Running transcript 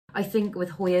I think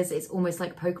with Hoyas, it's almost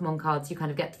like Pokemon cards. You kind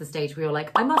of get to the stage where you're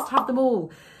like, I must have them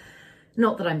all.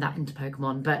 Not that I'm that into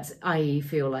Pokemon, but I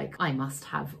feel like I must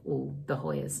have all the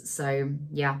Hoyas. So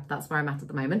yeah, that's where I'm at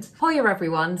the moment. Hoya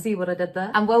everyone, see what I did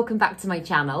there? And welcome back to my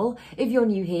channel. If you're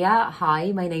new here,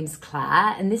 hi, my name's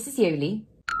Claire and this is Yoli.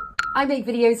 I make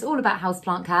videos all about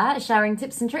houseplant care, sharing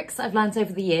tips and tricks I've learned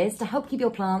over the years to help keep your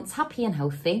plants happy and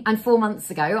healthy. And 4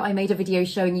 months ago, I made a video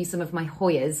showing you some of my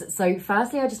Hoyas. So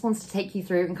firstly, I just wanted to take you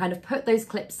through and kind of put those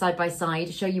clips side by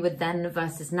side, show you a then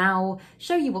versus now,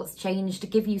 show you what's changed,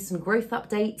 give you some growth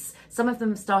updates. Some of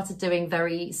them started doing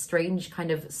very strange kind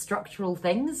of structural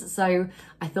things. So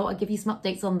I thought I'd give you some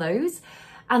updates on those.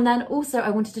 And then also I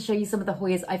wanted to show you some of the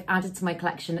Hoyas I've added to my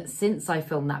collection since I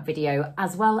filmed that video,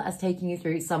 as well as taking you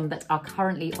through some that are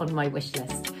currently on my wish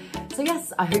list. So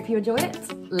yes, I hope you enjoy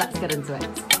it. Let's get into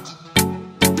it.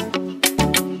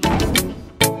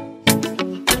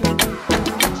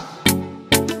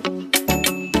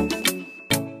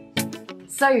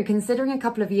 So considering a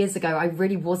couple of years ago, I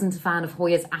really wasn't a fan of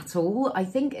Hoyas at all, I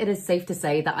think it is safe to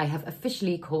say that I have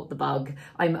officially caught the bug.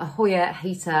 I'm a Hoya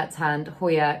hater turned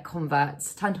Hoya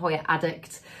convert, turned Hoya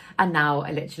addict, and now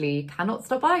I literally cannot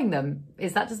stop buying them.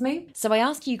 Is that just me? So I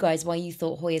asked you guys why you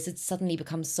thought Hoyas had suddenly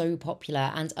become so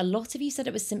popular, and a lot of you said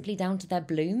it was simply down to their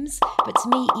blooms, but to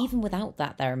me, even without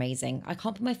that, they're amazing. I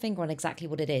can't put my finger on exactly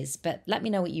what it is, but let me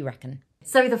know what you reckon.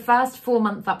 So the first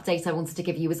 4-month update I wanted to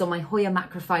give you was on my Hoya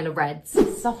Macrophylla Reds.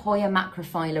 This is a Hoya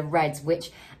Macrophylla Red, which,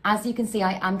 as you can see,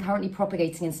 I am currently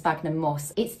propagating in sphagnum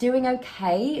moss. It's doing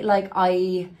okay. Like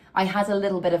I had a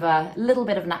little bit of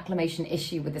an acclimation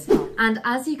issue with this plant. And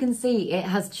as you can see, it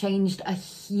has changed a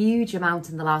huge amount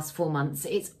in the last 4 months.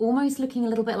 It's almost looking a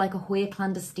little bit like a Hoya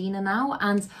clandestina now.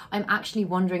 And I'm actually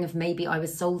wondering if maybe I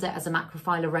was sold it as a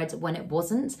Macrophylla Red when it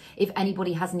wasn't. If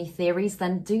anybody has any theories,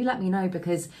 then do let me know,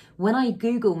 because when I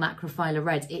Google Macrophylla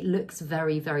Red, it looks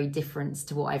very, very different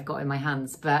to what I've got in my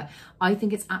hands. But I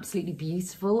think it's absolutely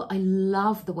beautiful. I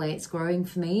love the way it's growing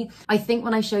for me. I think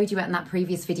when I showed you it in that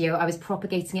previous video, I was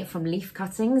propagating it from leaf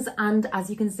cuttings, and as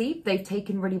you can see, they've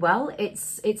taken really well.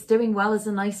 It's doing well as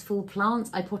a nice full plant.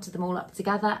 I potted them all up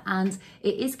together and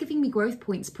it is giving me growth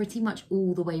points pretty much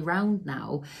all the way round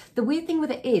now. The weird thing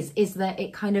with it is that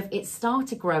it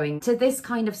started growing to this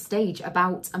kind of stage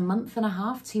about a month and a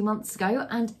half, 2 months ago,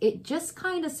 and it just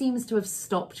kind of seems to have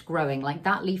stopped growing. Like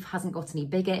that leaf hasn't got any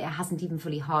bigger, it hasn't even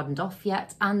fully hardened off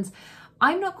yet, and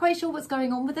I'm not quite sure what's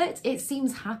going on with it. It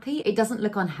seems happy. It doesn't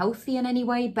look unhealthy in any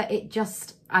way, but it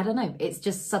just, I don't know, it's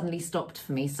just suddenly stopped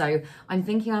for me. So I'm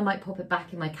thinking I might pop it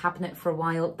back in my cabinet for a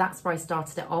while. That's where I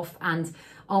started it off. And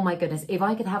oh my goodness, if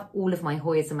I could have all of my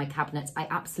Hoyas in my cabinet, I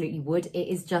absolutely would. It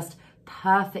is just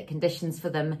perfect conditions for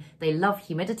them. They love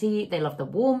humidity, they love the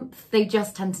warmth. They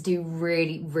just tend to do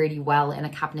really, really well in a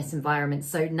cabinet environment.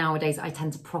 So nowadays I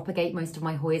tend to propagate most of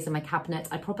my Hoyas in my cabinet.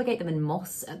 I propagate them in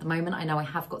moss at the moment. I know I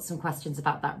have got some questions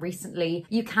about that recently.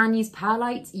 You can use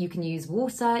perlite, you can use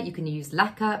water, you can use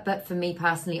leca, but for me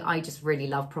personally, I just really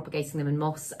love propagating them in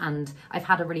moss, and I've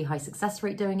had a really high success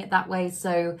rate doing it that way.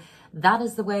 So that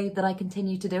is the way that I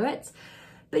continue to do it.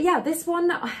 But yeah, this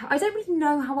one, I don't really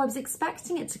know how I was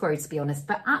expecting it to grow, to be honest,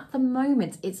 but at the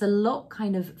moment, it's a lot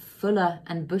kind of fuller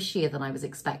and bushier than I was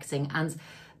expecting. And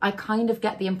I kind of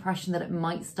get the impression that it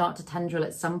might start to tendril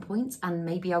at some point, and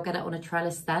maybe I'll get it on a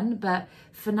trellis then. But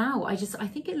for now, I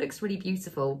think it looks really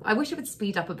beautiful. I wish it would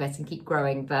speed up a bit and keep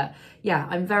growing, but yeah,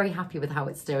 I'm very happy with how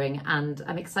it's doing, and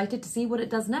I'm excited to see what it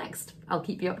does next. I'll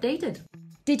keep you updated.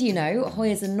 Did you know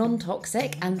Hoyas are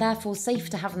non-toxic and therefore safe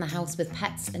to have in the house with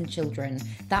pets and children?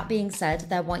 That being said,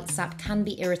 their white sap can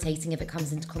be irritating if it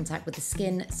comes into contact with the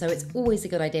skin, so it's always a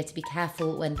good idea to be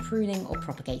careful when pruning or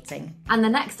propagating. And the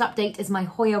next update is my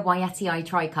Hoya Wyetii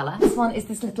tricolour. This one is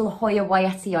this little Hoya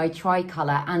Wyetii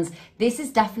tricolour, and this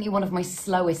is definitely one of my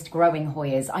slowest growing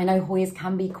Hoyas. I know Hoyas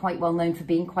can be quite well known for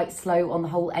being quite slow on the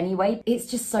whole anyway. It's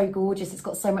just so gorgeous. It's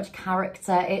got so much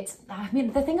character. I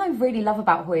mean, the thing I really love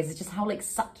about Hoyas is just how like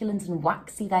succulent and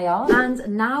waxy they are,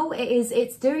 and now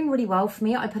it's doing really well for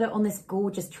me. I put it on this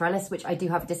gorgeous trellis, which I do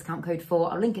have a discount code for.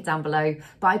 I'll link it down below,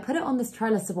 but I put it on this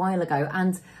trellis a while ago,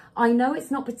 and I know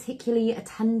it's not particularly a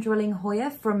tendriling Hoya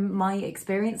from my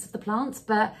experience of the plant,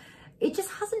 but it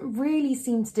just hasn't really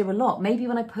seemed to do a lot. Maybe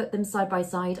when I put them side by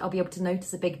side, I'll be able to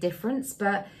notice a big difference,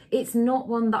 but it's not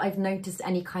one that I've noticed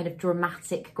any kind of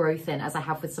dramatic growth in as I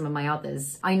have with some of my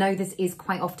others. I know this is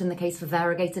quite often the case for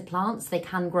variegated plants. They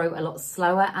can grow a lot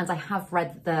slower, and I have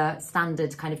read the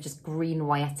standard kind of just green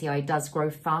Wyetii does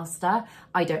grow faster.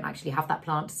 I don't actually have that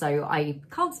plant, so I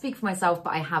can't speak for myself,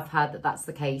 but I have heard that that's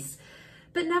the case.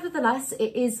 But nevertheless,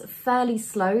 it is fairly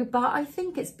slow, but I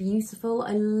think it's beautiful.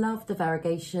 I love the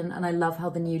variegation and I love how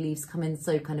the new leaves come in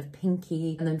so kind of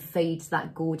pinky and then fade to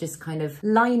that gorgeous kind of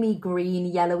limey green,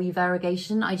 yellowy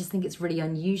variegation. I just think it's really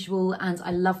unusual and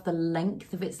I love the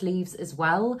length of its leaves as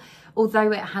well.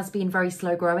 Although it has been very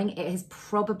slow growing, it has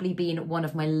probably been one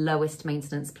of my lowest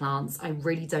maintenance plants. I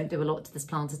really don't do a lot to this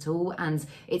plant at all and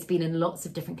it's been in lots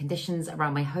of different conditions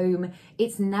around my home.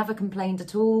 It's never complained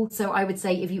at all. So I would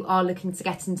say if you are looking to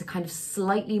get into kind of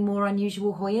slightly more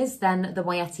unusual Hoyas, then the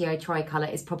Waietio Tricolour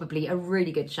is probably a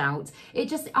really good shout. It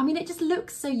just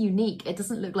looks so unique. It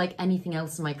doesn't look like anything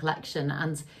else in my collection,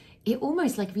 and it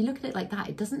almost, like, if you look at it like that,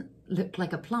 it doesn't look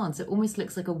like a plant. It almost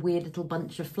looks like a weird little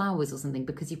bunch of flowers or something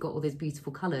because you've got all those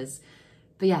beautiful colours.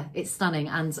 But yeah, it's stunning,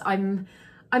 and I'm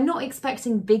not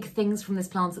expecting big things from this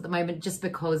plant at the moment just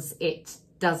because it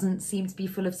doesn't seem to be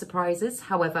full of surprises.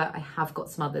 However, I have got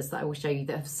some others that I will show you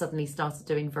that have suddenly started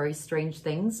doing very strange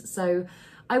things. So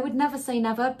I would never say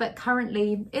never, but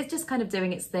currently it's just kind of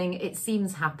doing its thing. It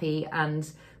seems happy and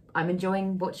I'm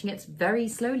enjoying watching it very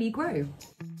slowly grow.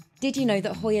 Did you know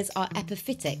that Hoyas are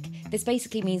epiphytic? This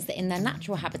basically means that in their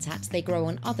natural habitat they grow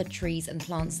on other trees and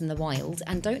plants in the wild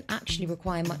and don't actually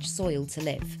require much soil to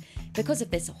live. Because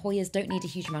of this, Hoyas don't need a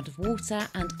huge amount of water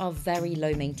and are very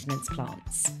low maintenance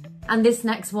plants. And this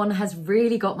next one has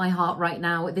really got my heart right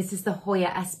now. This is the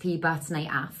Hoya SP Burtonnae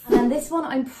Af. And this one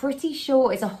I'm pretty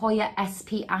sure is a Hoya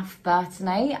SP Af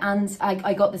Burtonnae, and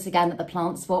I got this again at the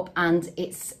plant swap and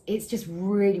it's just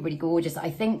really, really gorgeous.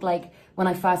 I think, like, when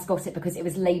I first got it, because it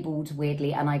was labelled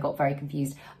weirdly and I got very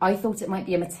confused, I thought it might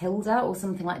be a Matilda or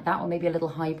something like that, or maybe a little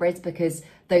hybrid, because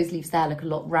those leaves there look a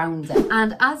lot rounder.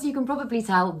 And as you can probably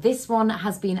tell, this one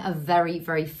has been a very,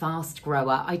 very fast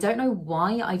grower. I don't know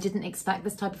why I didn't expect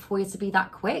this type of Hoya to be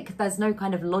that quick. There's no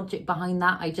kind of logic behind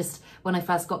that. When I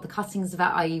first got the cuttings of it,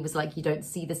 I was like, you don't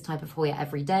see this type of Hoya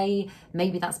every day.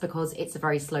 Maybe that's because it's a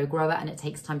very slow grower and it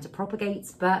takes time to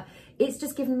propagate, but it's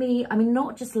just given me, I mean,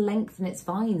 not just length in its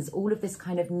vines, all of this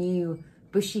kind of new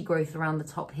bushy growth around the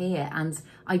top here, and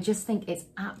I just think it's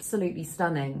absolutely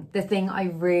stunning. The thing I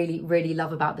really, really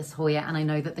love about this Hoya, and I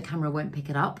know that the camera won't pick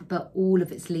it up, but all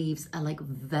of its leaves are like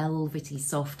velvety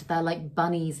soft. They're like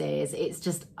bunny's ears. It's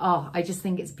just, oh, I just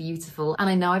think it's beautiful. And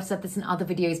I know I've said this in other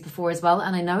videos before as well,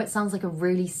 and I know it sounds like a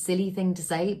really silly thing to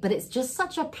say, but it's just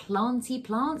such a planty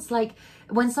plant. Like,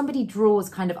 when somebody draws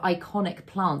kind of iconic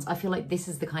plants, I feel like this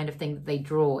is the kind of thing that they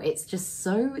draw. It's just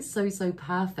so, so, so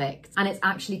perfect. And it's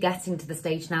actually getting to the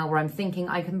stage now where I'm thinking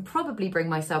I can probably bring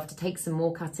myself to take some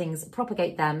more cuttings,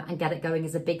 propagate them and get it going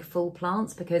as a big full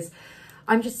plant, because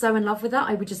I'm just so in love with that.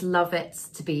 I would just love it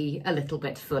to be a little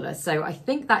bit fuller. So I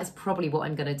think that is probably what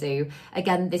I'm going to do.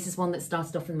 Again, this is one that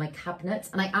started off in my cabinet,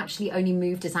 and I actually only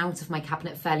moved it out of my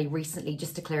cabinet fairly recently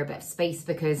just to clear a bit of space,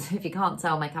 because if you can't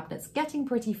tell, my cabinet's getting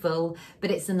pretty full,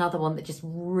 but it's another one that just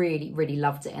really, really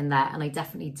loved it in there. And I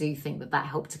definitely do think that that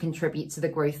helped to contribute to the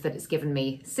growth that it's given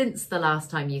me since the last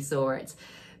time you saw it.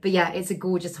 But yeah, it's a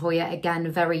gorgeous Hoya. Again,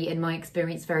 very, in my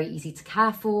experience, very easy to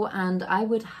care for, and I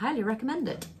would highly recommend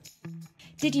it.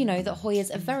 Did you know that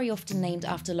Hoyas are very often named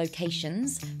after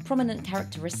locations, prominent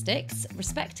characteristics,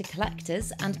 respected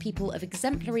collectors, and people of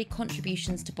exemplary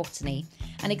contributions to botany?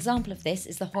 An example of this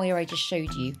is the Hoya I just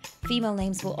showed you. Female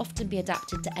names will often be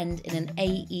adapted to end in an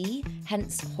AE,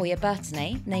 hence Hoya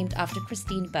Burtonnae, named after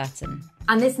Christine Burton.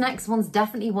 And this next one's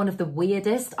definitely one of the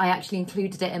weirdest. I actually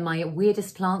included it in my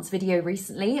weirdest plants video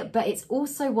recently, but it's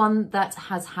also one that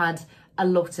has had a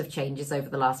lot of changes over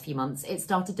the last few months. It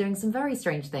started doing some very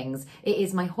strange things. It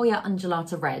is my Hoya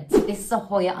undulata reds. This is a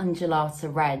Hoya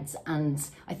undulata reds, and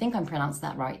I think I'm pronouncing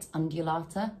that right,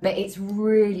 undulata. But it's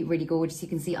really, really gorgeous. You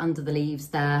can see under the leaves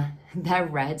they're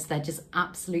reds. They're just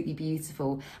absolutely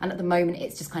beautiful. And at the moment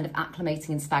it's just kind of acclimating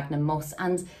in sphagnum moss,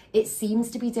 and it seems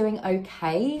to be doing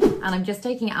okay. And I'm just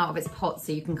taking it out of its pot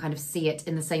so you can kind of see it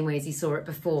in the same way as you saw it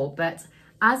before. But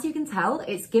as you can tell,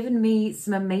 it's given me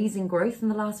some amazing growth in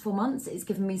the last 4 months. It's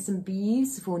given me some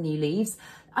beautiful new leaves.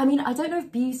 I mean, I don't know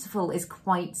if beautiful is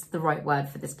quite the right word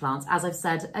for this plant. As I've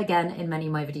said, again, in many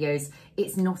of my videos,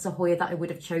 it's not a Hoya that I would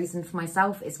have chosen for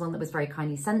myself. It's one that was very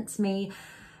kindly sent to me.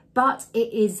 But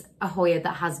it is a Hoya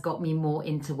that has got me more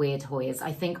into weird Hoyas.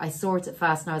 I think I saw it at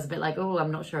first and I was a bit like, oh,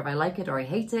 I'm not sure if I like it or I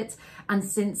hate it. And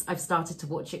since I've started to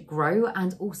watch it grow,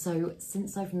 and also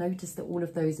since I've noticed that all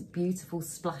of those beautiful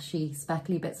splashy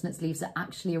speckly bits in its leaves are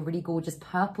actually a really gorgeous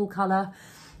purple colour,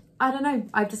 I don't know,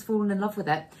 I've just fallen in love with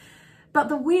it. But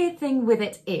the weird thing with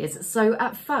it is, so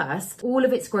at first, all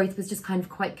of its growth was just kind of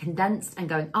quite condensed and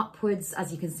going upwards,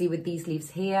 as you can see with these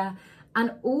leaves here.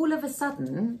 And all of a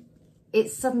sudden, it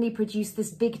suddenly produced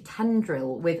this big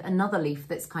tendril with another leaf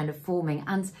that's kind of forming.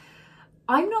 And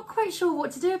I'm not quite sure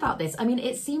what to do about this. I mean,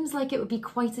 it seems like it would be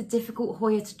quite a difficult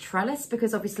Hoya to trellis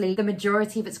because obviously the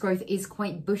majority of its growth is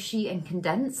quite bushy and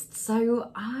condensed.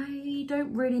 So I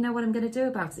don't really know what I'm going to do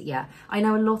about it yet. I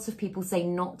know a lot of people say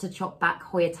not to chop back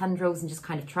Hoya tendrils and just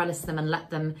kind of trellis them and let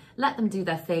them do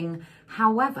their thing.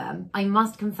 However, I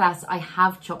must confess I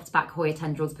have chopped back Hoya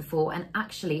tendrils before, and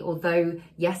actually, although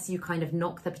yes, you kind of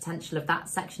knock the potential of that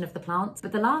section of the plant,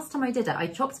 but the last time I did it, I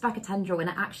chopped back a tendril and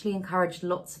it actually encouraged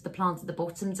lots of the plant at the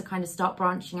bottom to kind of start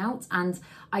branching out, and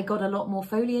I got a lot more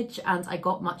foliage and I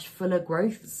got much fuller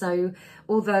growth. So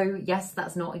although yes,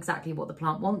 that's not exactly what the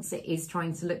plant wants, it is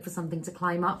trying to look for something to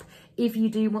climb up. If you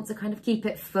do want to kind of keep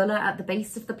it fuller at the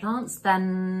base of the plants,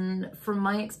 then from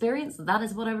my experience, that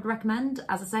is what I would recommend.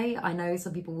 As I say, I know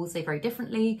some people will say very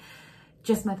differently,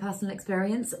 just my personal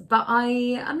experience, but I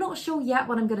am not sure yet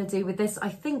what I'm going to do with this. I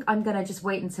think I'm going to just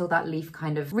wait until that leaf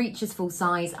kind of reaches full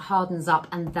size, hardens up,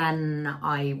 and then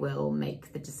I will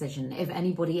make the decision. If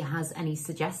anybody has any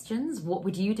suggestions, what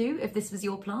would you do if this was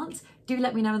your plant? Do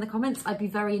let me know in the comments. I'd be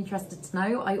very interested to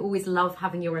know. I always love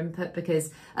having your input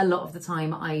because a lot of the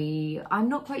time I'm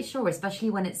not quite sure, especially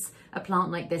when it's a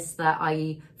plant like this that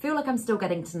I feel like I'm still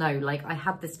getting to know. Like I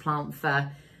had this plant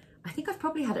for, I think I've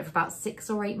probably had it for about 6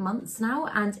 or 8 months now,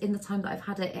 and in the time that I've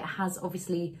had it, it has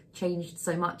obviously changed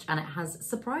so much and it has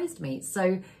surprised me.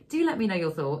 So do let me know your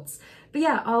thoughts. But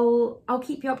yeah, I'll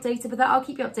keep you updated with that. I'll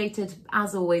keep you updated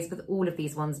as always with all of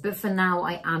these ones. But for now,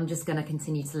 I am just going to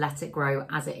continue to let it grow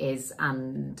as it is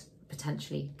and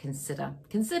potentially consider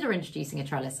introducing a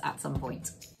trellis at some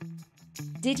point.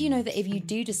 Did you know that if you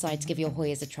do decide to give your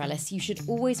Hoyas a trellis, you should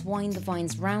always wind the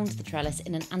vines round the trellis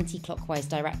in an anti-clockwise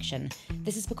direction?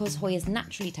 This is because Hoyas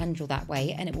naturally tendril that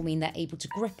way, and it will mean they're able to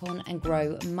grip on and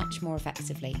grow much more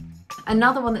effectively.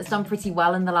 Another one that's done pretty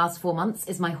well in the last 4 months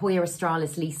is my Hoya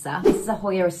australis Lisa. This is a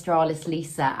Hoya australis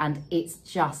Lisa and it's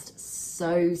just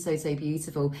so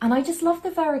beautiful. And I just love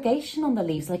the variegation on the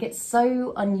leaves. Like it's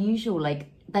so unusual. Like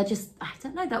they're just, I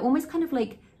don't know, they're almost kind of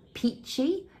like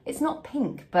peachy. It's not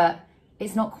pink, but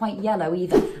it's not quite yellow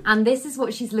either. And this is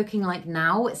what she's looking like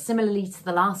now. Similarly to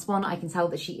the last one, I can tell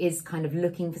that she is kind of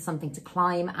looking for something to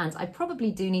climb, and I probably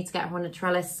do need to get her on a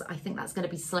trellis. I think that's going to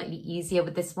be slightly easier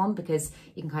with this one because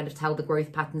you can kind of tell the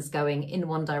growth pattern's going in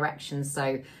one direction.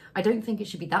 So I don't think it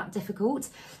should be that difficult.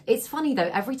 It's funny though,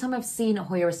 every time I've seen a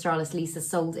Hoya australis Lisa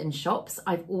sold in shops,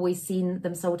 I've always seen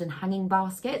them sold in hanging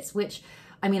baskets, which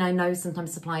I mean, I know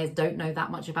sometimes suppliers don't know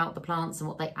that much about the plants and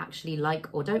what they actually like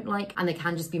or don't like, and they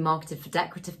can just be marketed for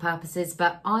decorative purposes,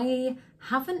 but I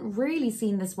haven't really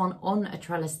seen this one on a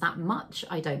trellis that much,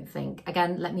 I don't think.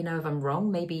 Again, let me know if I'm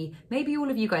wrong. Maybe all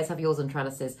of you guys have yours on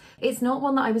trellises. It's not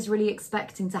one that I was really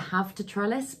expecting to have to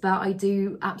trellis, but I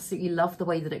do absolutely love the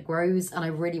way that it grows, and I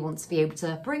really want to be able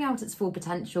to bring out its full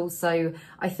potential. So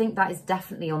I think that is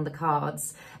definitely on the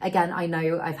cards. Again, I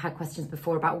know I've had questions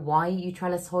before about why you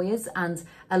trellis Hoyas, and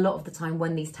a lot of the time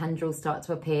when these tendrils start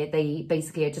to appear, they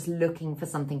basically are just looking for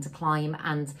something to climb,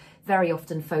 and very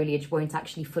often foliage won't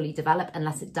actually fully develop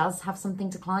unless it does have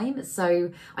something to climb.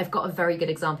 So I've got a very good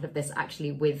example of this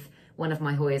actually with one of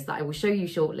my Hoyas that I will show you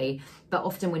shortly. But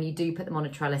often when you do put them on a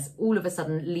trellis, all of a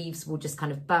sudden leaves will just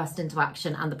kind of burst into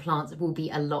action and the plant will be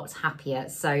a lot happier.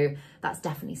 So that's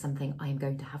definitely something I am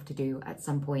going to have to do at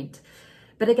some point.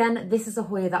 But again, this is a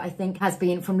Hoya that I think has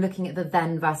been, from looking at the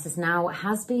then versus now,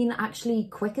 has been actually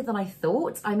quicker than I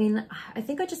thought. I mean, I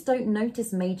think I just don't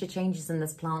notice major changes in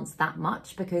this plant that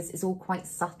much because it's all quite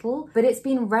subtle, but it's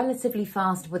been relatively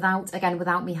fast without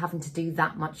me having to do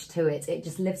that much to it. It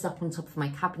just lives up on top of my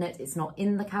cabinet. It's not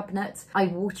in the cabinet. I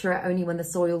water it only when the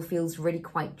soil feels really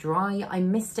quite dry. I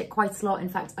mist it quite a lot. In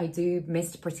fact, I do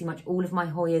mist pretty much all of my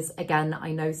Hoyas. Again,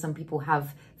 I know some people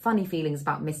have funny feelings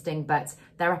about misting, but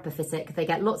they're epiphytic. They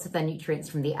get lots of their nutrients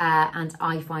from the air, and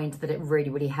I find that it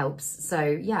really helps. So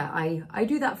yeah, I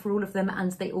do that for all of them,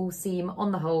 and they all seem,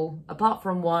 on the whole, apart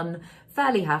from one,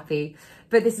 fairly happy.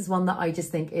 But this is one that I just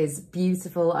think is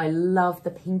beautiful. I love the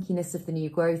pinkiness of the new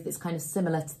growth. It's kind of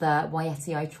similar to the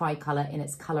Wietii tricolour in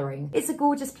its colouring. It's a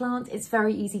gorgeous plant. It's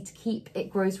very easy to keep.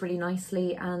 It grows really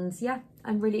nicely, and yeah,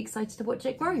 I'm really excited to watch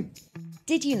it grow.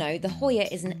 Did you know the Hoya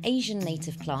is an Asian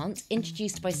native plant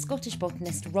introduced by Scottish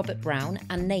botanist Robert Brown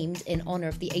and named in honour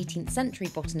of the 18th century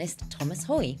botanist Thomas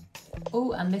Hoy?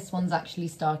 Oh, and this one's actually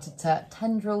started to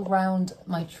tendril round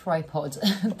my tripod.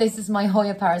 This is my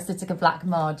Hoya parasitica black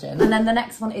margin. And then the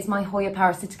next one is my Hoya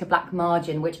parasitica black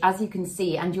margin, which, as you can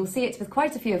see, and you'll see it with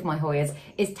quite a few of my Hoyas,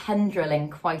 is tendriling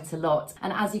quite a lot.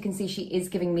 And as you can see, she is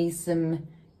giving me some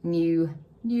new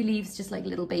new leaves, just like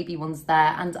little baby ones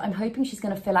there, and I'm hoping she's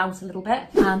going to fill out a little bit.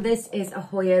 And this is a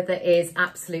Hoya that is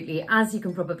absolutely, as you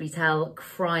can probably tell,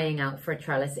 crying out for a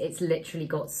trellis. It's literally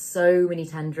got so many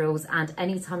tendrils, and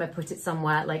anytime I put it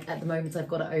somewhere, like at the moment I've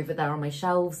got it over there on my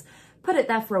shelves, put it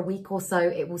there for a week or so,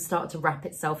 it will start to wrap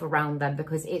itself around them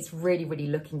because it's really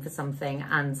looking for something,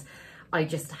 and I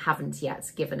just haven't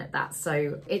yet given it that.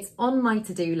 So it's on my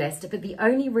to-do list, but the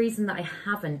only reason that I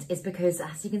haven't is because,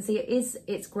 as you can see,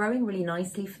 it's growing really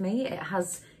nicely for me. It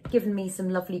has given me some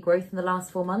lovely growth in the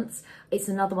last 4 months. It's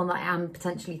another one that I am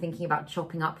potentially thinking about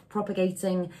chopping up,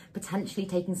 propagating, potentially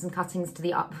taking some cuttings to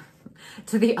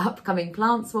the upcoming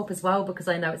plant swap as well, because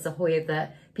I know it's a Hoya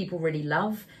that people really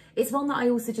love. It's one that I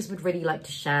also just would really like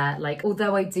to share. Like,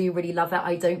 although I do really love it,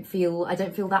 I don't feel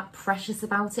that precious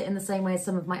about it in the same way as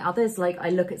some of my others. Like, I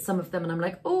look at some of them and I'm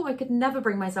like, oh, I could never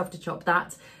bring myself to chop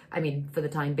that. I mean, for the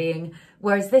time being.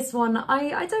 Whereas this one,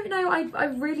 I don't know, I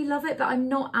really love it, but I'm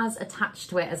not as attached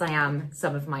to it as I am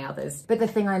some of my others. But the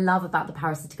thing I love about the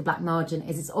Parasitica Black Margin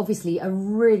is it's obviously a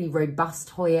really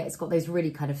robust Hoya. It's got those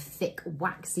really kind of thick,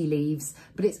 waxy leaves,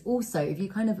 but it's also, if you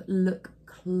kind of look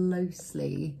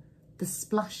closely, the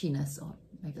splashiness, or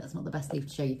maybe that's not the best leaf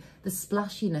to show you, the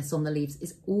splashiness on the leaves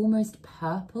is almost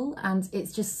purple, and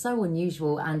it's just so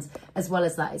unusual. And as well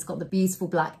as that, it's got the beautiful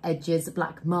black edges,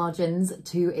 black margins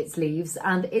to its leaves,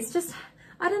 and it's just,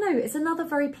 I don't know, it's another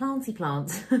very planty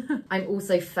plant. I'm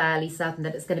also fairly certain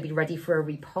that it's going to be ready for a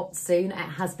repot soon. It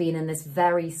has been in this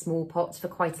very small pot for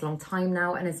quite a long time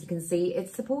now, and as you can see,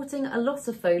 it's supporting a lot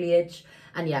of foliage.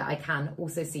 And yeah, I can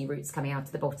also see roots coming out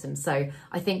of the bottom. So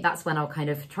I think that's when I'll kind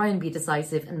of try and be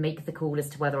decisive and make the call as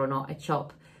to whether or not I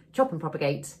chop and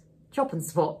propagate, chop and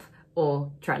swap,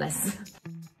 or trellis.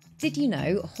 Did you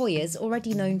know Hoyas,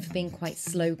 already known for being quite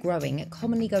slow growing,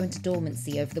 commonly go into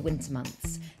dormancy over the winter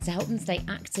months? To help them stay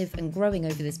active and growing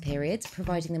over this period,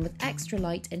 providing them with extra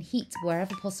light and heat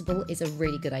wherever possible is a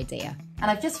really good idea. And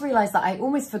I've just realised that I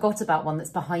almost forgot about one that's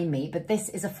behind me, but this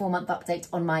is a 4-month update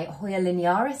on my Hoya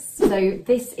linearis. So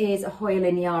this is a Hoya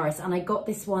linearis, and I got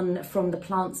this one from the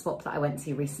plant swap that I went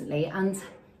to recently, and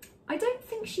I don't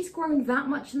think she's grown that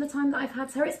much in the time that I've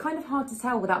had her. It's kind of hard to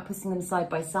tell without putting them side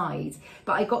by side,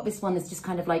 but I got this one as just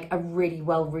kind of like a really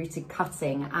well-rooted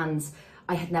cutting, and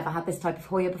I had never had this type of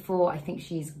Hoya before. I think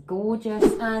she's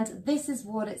gorgeous, and this is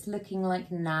what it's looking like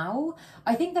now.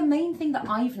 I think the main thing that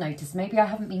I've noticed, maybe I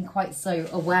haven't been quite so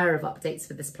aware of updates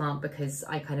for this plant because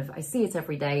I see it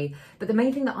every day, but the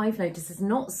main thing that I've noticed is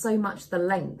not so much the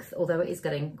length, although it is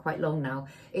getting quite long now.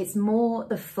 It's more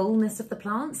the fullness of the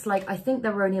plants. Like, I think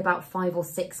there were only about 5 or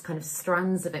 6 kind of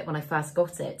strands of it when I first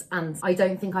got it, and I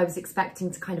don't think I was expecting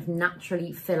to kind of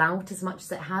naturally fill out as much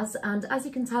as it has. And as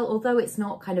you can tell, although it's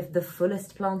not kind of the fullest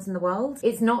plant in the world,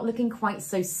 it's not looking quite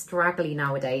so straggly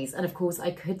nowadays. And of course I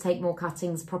could take more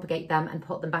cuttings, propagate them and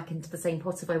pot them back into the same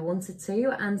pot if I wanted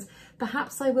to, and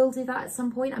perhaps I will do that at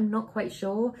some point, I'm not quite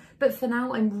sure. But for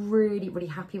now, I'm really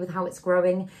happy with how it's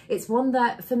growing. It's one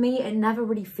that, for me, it never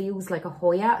really feels like a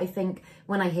Hoya. I think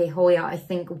when I hear Hoya, I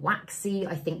think waxy,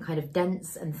 I think kind of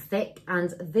dense and thick,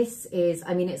 and this is,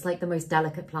 I mean, it's like the most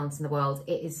delicate plant in the world.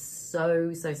 It is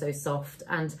so soft,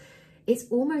 and it's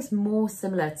almost more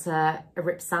similar to a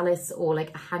ripsalis or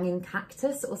like a hanging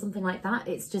cactus or something like that.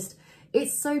 It's just,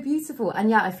 it's so beautiful. And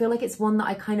yeah, I feel like it's one that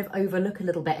I kind of overlook a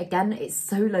little bit. Again, it's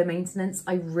so low maintenance.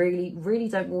 I really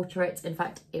don't water it. In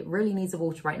fact, it really needs a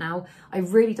water right now. I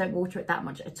really don't water it that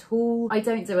much at all. I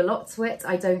don't do a lot to it.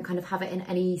 I don't kind of have it in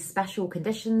any special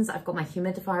conditions. I've got my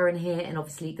humidifier in here, and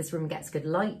obviously this room gets good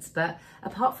light, but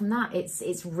apart from that,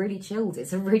 it's really chilled.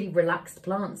 It's a really relaxed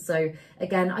plant. So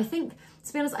again, I think,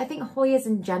 to be honest, I think Hoyas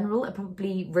in general are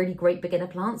probably really great beginner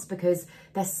plants because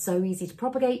they're so easy to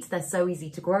propagate, they're so easy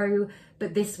to grow.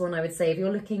 But this one, I would say, if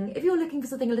you're looking for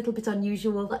something a little bit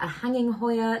unusual, a hanging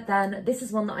Hoya, then this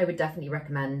is one that I would definitely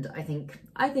recommend. I think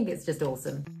it's just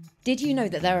awesome. Did you know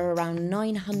that there are around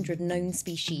 900 known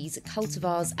species,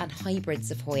 cultivars and hybrids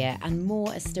of Hoya, and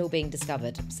more are still being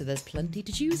discovered, so there's plenty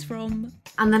to choose from.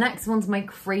 And the next one's my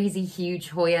crazy huge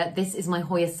Hoya. This is my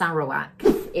Hoya Sarawak.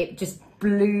 It just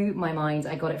blew my mind.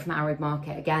 I got it from Arrow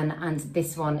Market again, and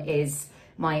this one is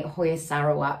my Hoya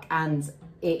Sarawak, and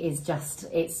it is just,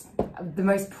 it's the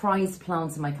most prized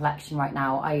plant in my collection right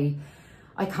now.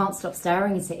 I can't stop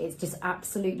staring at it. It's just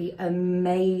absolutely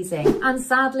amazing. And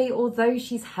sadly, although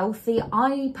she's healthy,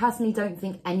 I personally don't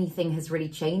think anything has really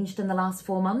changed in the last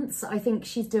 4 months. I think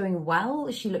she's doing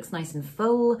well. She looks nice and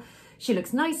full. She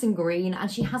looks nice and green,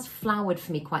 and she has flowered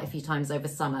for me quite a few times over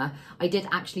summer. I did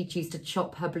actually choose to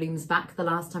chop her blooms back the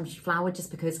last time she flowered just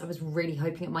because I was really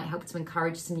hoping it might help to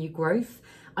encourage some new growth.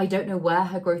 I don't know where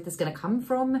her growth is going to come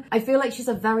from. I feel like she's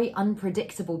a very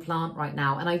unpredictable plant right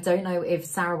now, and I don't know if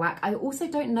Sarawak, I also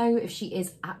don't know if she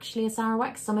is actually a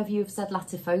Sarawak. Some of you have said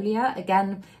latifolia.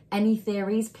 Again, any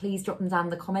theories, please drop them down in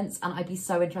the comments and I'd be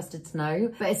so interested to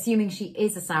know. But assuming she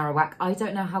is a Sarawak, I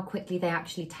don't know how quickly they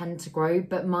actually tend to grow,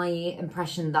 but my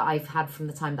impression that I've had from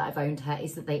the time that I've owned her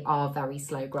is that they are very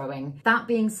slow growing. That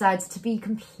being said, to be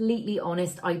completely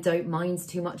honest, I don't mind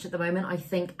too much at the moment. I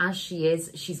think as she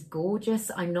is, she's gorgeous.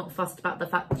 I'm not fussed about the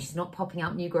fact that she's not popping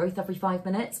out new growth every 5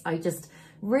 minutes. I just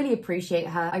really appreciate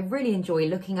her. I really enjoy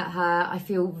looking at her. I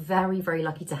feel very, very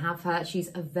lucky to have her. She's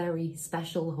a very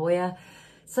special Hoya.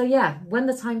 So yeah, when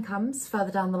the time comes further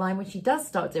down the line, when she does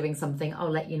start doing something, I'll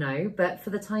let you know. But for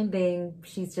the time being,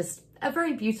 she's just a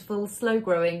very beautiful, slow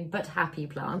growing, but happy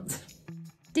plant.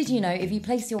 Did you know if you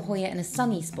place your Hoya in a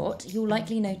sunny spot, you'll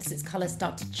likely notice its colour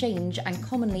start to change and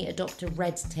commonly adopt a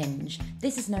red tinge.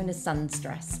 This is known as sun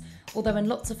stress. Although in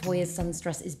lots of Hoyas, sun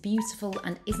stress is beautiful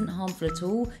and isn't harmful at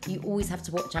all, you always have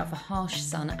to watch out for harsh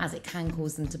sun as it can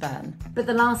cause them to burn. But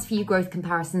the last few growth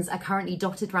comparisons are currently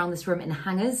dotted around this room in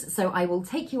hangers, so I will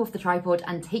take you off the tripod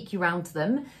and take you round to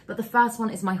them. But the first one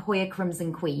is my Hoya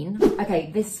Crimson Queen.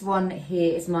 Okay, this one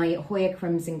here is my Hoya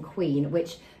Crimson Queen,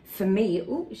 which for me,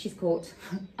 oh, she's caught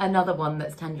another one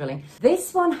that's tendriling.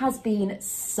 This one has been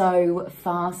so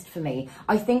fast for me.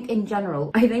 I think in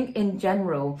general,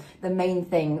 the main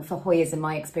thing for Hoyas in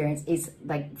my experience is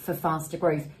like for faster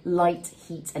growth, light,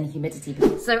 heat and humidity.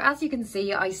 So as you can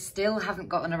see, I still haven't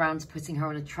gotten around to putting her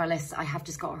on a trellis. I have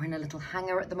just got her in a little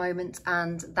hanger at the moment,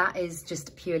 and that is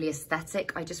just purely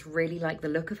aesthetic. I just really like the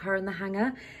look of her in the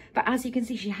hanger. But as you can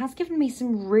see, she has given me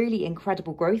some really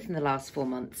incredible growth in the last 4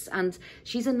 months. And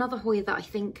she's another Hoya that I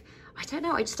think, I don't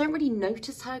know, I just don't really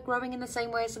notice her growing in the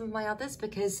same way as some of my others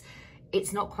because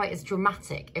it's not quite as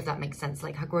dramatic, if that makes sense.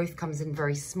 Like her growth comes in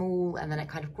very small and then it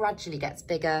kind of gradually gets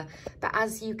bigger. But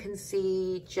as you can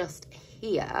see just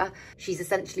here, she's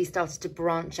essentially started to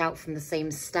branch out from the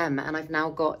same stem, and I've now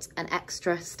got an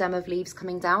extra stem of leaves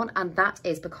coming down, and that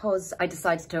is because I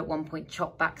decided to at one point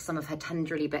chop back some of her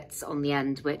tendrily bits on the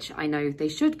end, which I know they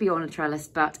should be on a trellis,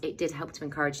 but it did help to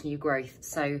encourage new growth.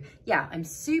 So yeah, I'm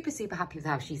super, super happy with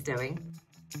how she's doing.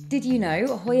 Did you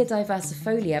know Hoya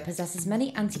diversifolia possesses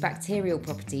many antibacterial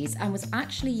properties and was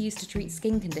actually used to treat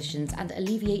skin conditions and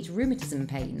alleviate rheumatism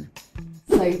pain?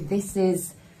 So this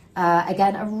is,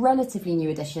 again, a relatively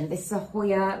new addition. This is a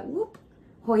Hoya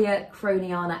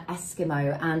Croniana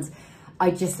Eskimo, and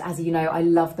I just, as you know, I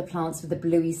love the plants with the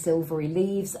bluey silvery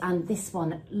leaves, and this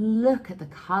one, look at the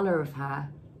colour of her.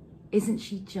 Isn't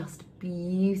she just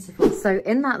beautiful? So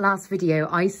in that last video,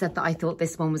 I said that I thought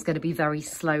this one was going to be very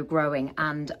slow growing,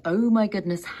 and oh my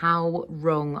goodness, how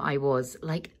wrong I was.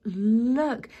 Like,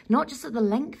 look, not just at the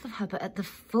length of her, but at the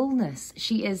fullness.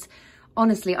 She is,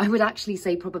 honestly, I would actually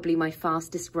say probably my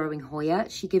fastest growing Hoya.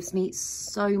 She gives me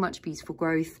so much beautiful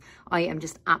growth. I am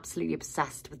just absolutely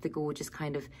obsessed with the gorgeous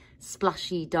kind of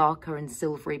splashy, darker and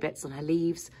silvery bits on her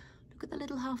leaves. Look at the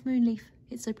little half moon leaf.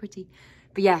 It's so pretty.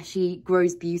 But yeah, she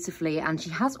grows beautifully, and she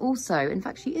has also, in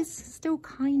fact, she is still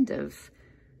kind of,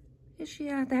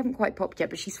 yeah, they haven't quite popped yet,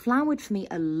 but she's flowered for me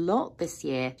a lot this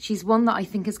year. She's one that I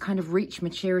think has kind of reached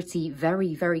maturity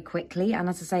very, very quickly. And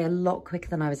as I say, a lot quicker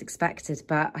than I was expected,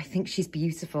 but I think she's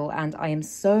beautiful and I am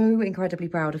so incredibly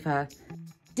proud of her.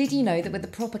 Did you know that with the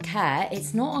proper care,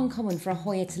 it's not uncommon for a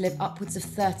Hoya to live upwards of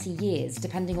 30 years,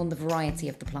 depending on the variety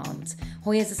of the plant?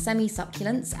 Hoyas are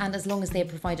semi-succulents, and as long as they are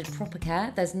provided proper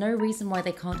care, there's no reason why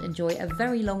they can't enjoy a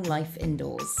very long life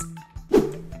indoors.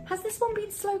 Has this one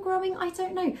been slow growing? I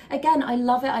don't know. Again, I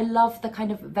love it. I love the kind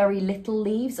of very little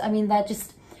leaves. I mean, they're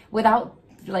just, without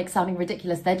like sounding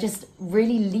ridiculous, they're just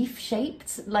really leaf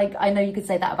shaped. Like, I know you could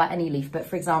say that about any leaf, but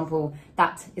for example,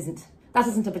 that isn't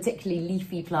a particularly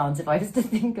leafy plant if I was to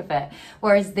think of it.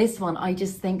 Whereas this one, I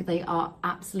just think they are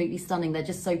absolutely stunning. They're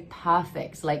just so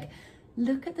perfect. Like,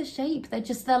 look at the shape.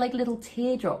 They're like little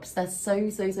teardrops. They're so,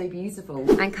 so, so beautiful.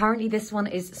 And currently this one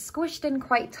is squished in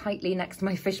quite tightly next to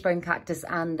my fishbone cactus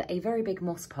and a very big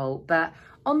moss pole. But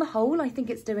on the whole, I think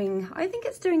it's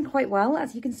doing quite well.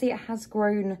 As you can see, it has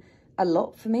grown a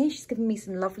lot for me. She's given me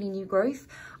some lovely new growth.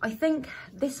 I think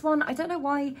this one, I don't know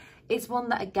why, it's one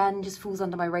that again just falls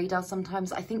under my radar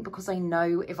sometimes. I think because I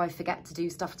know if I forget to do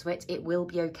stuff to it, it will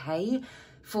be okay.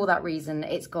 For that reason,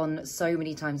 it's gone so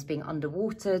many times being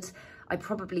underwatered. I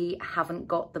probably haven't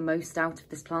got the most out of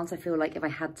this plant. I feel like if I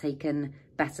had taken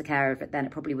better care of it, then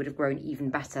it probably would have grown even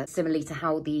better, similarly to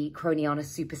how the Croniana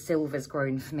Super Silver's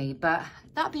grown for me. But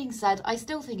that being said, I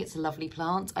still think it's a lovely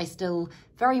plant. I still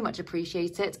very much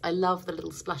appreciate it. I love the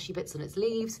little splashy bits on its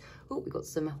leaves. Oh, we've got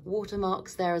some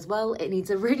watermarks there as well. It needs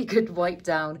a really good wipe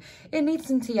down. It needs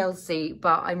some TLC,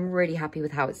 but I'm really happy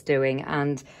with how it's doing,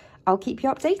 and I'll keep you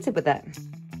updated with it.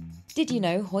 Did you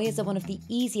know Hoyas are one of the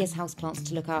easiest houseplants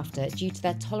to look after due to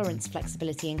their tolerance,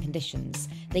 flexibility and conditions?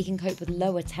 They can cope with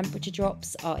lower temperature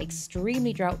drops, are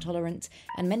extremely drought tolerant,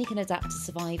 and many can adapt to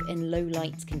survive in low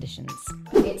light conditions.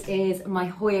 It is my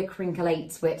Hoya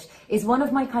Crinklate, which is one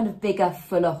of my kind of bigger,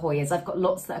 fuller Hoyas. I've got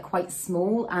lots that are quite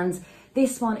small, and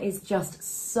this one is just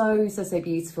so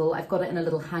beautiful. I've got it in a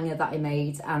little hanger that I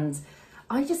made, and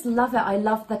I just love it. I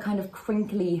love the kind of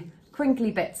crinkly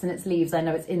bits in its leaves. I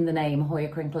know it's in the name, Hoya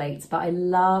Crinklate, but I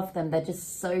love them. They're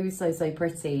just so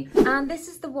pretty. And this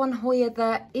is the one Hoya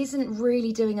that isn't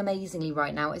really doing amazingly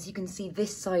right now. As you can see,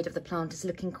 this side of the plant is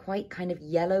looking quite kind of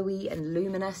yellowy and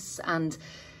luminous, and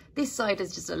this side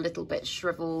is just a little bit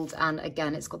shriveled, and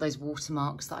again, it's got those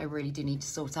watermarks that I really do need to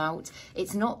sort out.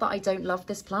 It's not that I don't love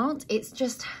this plant,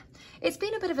 it's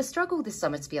been a bit of a struggle this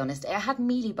summer, to be honest. It had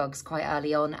mealybugs quite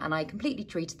early on, and I completely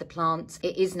treated the plant.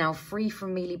 It is now free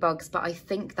from mealybugs, but I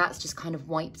think that's just kind of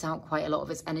wiped out quite a lot of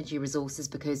its energy resources,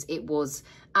 because it was,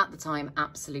 at the time,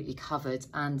 absolutely covered.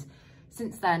 And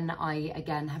since then, I,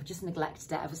 again, have just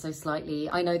neglected it ever so slightly.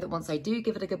 I know that once I do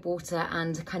give it a good water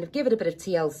and kind of give it a bit of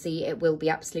TLC, it will be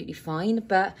absolutely fine,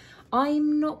 but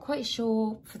I'm not quite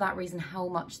sure, for that reason, how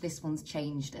much this one's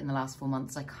changed in the last 4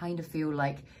 months. I kind of feel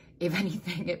like, if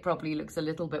anything, it probably looks a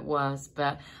little bit worse,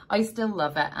 but I still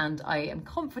love it, and I am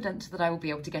confident that I will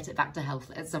be able to get it back to health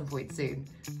at some point soon.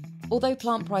 Although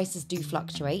plant prices do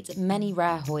fluctuate, many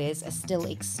rare Hoyas are still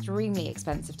extremely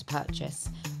expensive to purchase.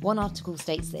 One article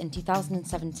states that in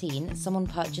 2017, someone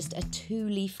purchased a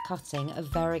 2-leaf cutting of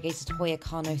variegated Hoya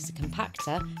carnosa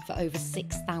compacta for over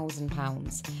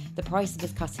 £6,000. The price of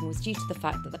this cutting was due to the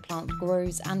fact that the plant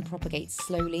grows and propagates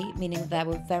slowly, meaning there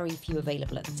were very few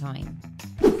available at the time.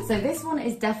 So this one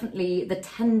is definitely the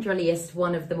tenderliest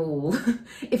one of them all.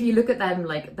 If you look at them,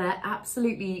 like, they're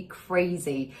absolutely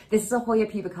crazy. This is a Hoya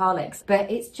pubicalis, but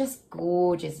it's just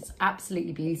gorgeous. It's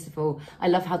absolutely beautiful. I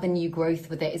love how the new growth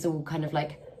with it is all kind of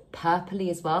like purpley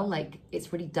as well. Like,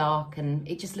 it's really dark, and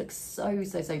it just looks so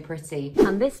pretty.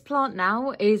 And this plant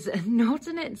now is not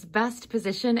in its best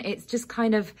position. It's just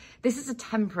kind of, this is a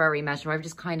temporary measure. I've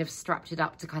just kind of strapped it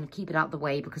up to kind of keep it out of the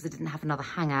way because I didn't have another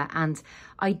hanger, and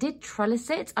I did trellis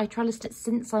it. I trellised it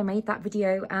since I made that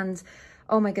video, and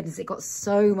oh my goodness, it got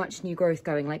so much new growth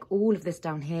going. Like, all of this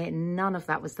down here, none of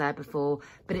that was there before,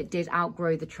 but it did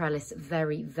outgrow the trellis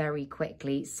very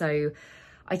quickly. So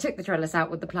I took the trellis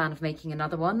out with the plan of making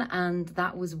another one, and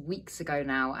that was weeks ago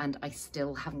now, and I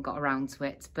still haven't got around to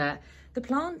it. But the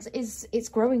plant it's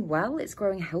growing well, it's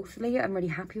growing healthily. I'm really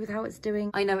happy with how it's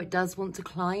doing. I know it does want to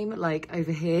climb. Like,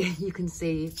 over here, you can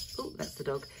see, oh, that's the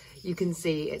dog. You can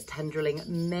see it's tendriling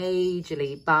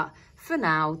majorly, but for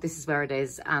now, this is where it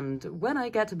is. And when I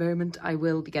get a moment, I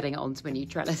will be getting it onto a new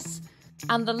trellis.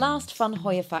 And the last fun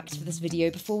Hoya fact for this video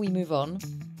before we move on: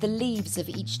 the leaves of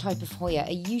each type of Hoya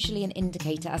are usually an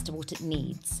indicator as to what it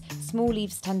needs. Small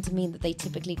leaves tend to mean that they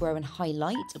typically grow in high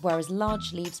light, whereas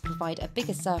large leaves provide a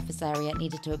bigger surface area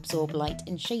needed to absorb light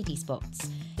in shady spots.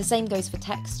 The same goes for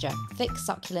texture. Thick,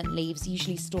 succulent leaves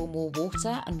usually store more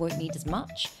water and won't need as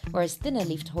much, whereas thinner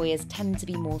leafed Hoyas tend to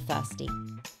be more thirsty.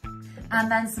 And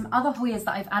then some other Hoyas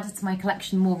that I've added to my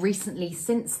collection more recently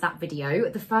since that video.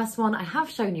 The first one I have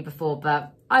shown you before,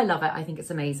 but I love it. I think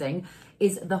it's amazing,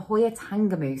 is the Hoya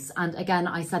Tangamoose. And again,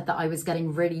 I said that I was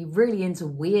getting really into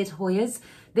weird Hoyas.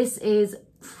 This is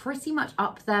pretty much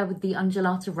up there with the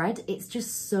Undulata Red. It's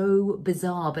just so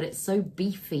bizarre, but it's so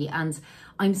beefy, and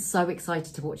I'm so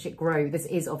excited to watch it grow. This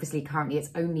is obviously currently its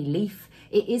only leaf.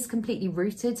 It is completely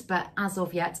rooted, but as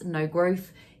of yet, no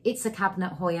growth. It's a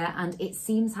cabinet Hoya, and it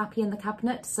seems happy in the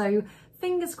cabinet, so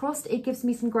fingers crossed it gives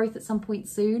me some growth at some point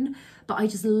soon. But I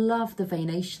just love the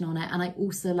veination on it, and I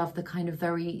also love the kind of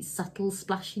very subtle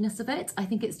splashiness of it. I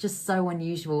think it's just so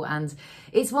unusual, and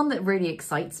it's one that really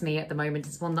excites me at the moment.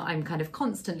 It's one that I'm kind of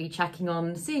constantly checking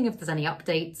on, seeing if there's any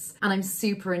updates, and I'm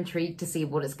super intrigued to see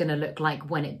what it's going to look like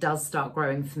when it does start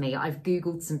growing for me. I've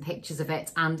googled some pictures of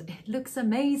it, and it looks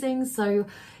amazing. So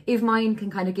if mine can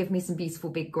kind of give me some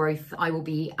beautiful big growth, I will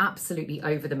be absolutely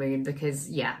over the moon, because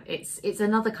yeah, it's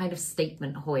another kind of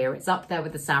statement Hoya. It's up there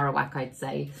with the Sarawak, I'd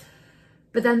say.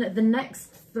 But then the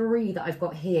next three that I've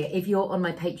got here. If you're on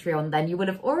my Patreon, then you will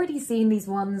have already seen these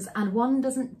ones, and one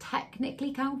doesn't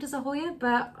technically count as a Hoya,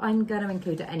 but I'm going to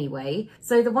include it anyway.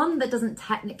 So the one that doesn't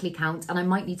technically count, and I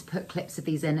might need to put clips of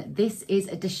these in, this is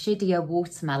a Dischidia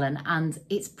watermelon, and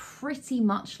it's pretty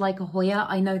much like a Hoya.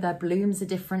 I know their blooms are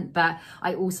different, but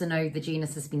I also know the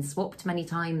genus has been swapped many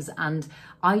times, and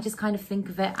I just kind of think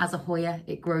of it as a Hoya.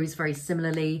 It grows very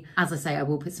similarly. As I say, I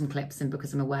will put some clips in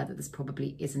because I'm aware that this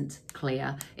probably isn't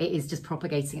clear. It is just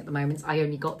propagating at the moment. I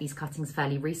only got these cuttings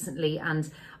fairly recently, and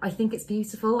I think it's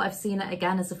beautiful. I've seen it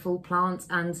again as a full plant,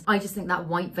 and I just think that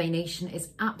white veination is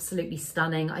absolutely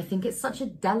stunning. I think it's such a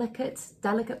delicate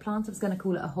plant. I was going to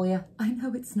call it a Hoya. I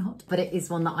know it's not, but it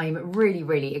is one that I'm really,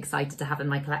 really excited to have in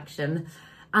my collection.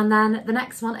 And then the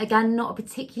next one, again, not a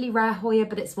particularly rare Hoya,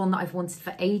 but it's one that I've wanted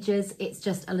for ages. It's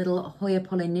just a little Hoya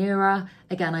polynura.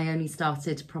 Again, I only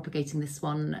started propagating this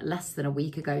one less than a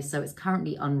week ago, so it's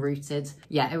currently unrooted.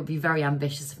 Yeah, it would be very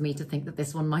ambitious for me to think that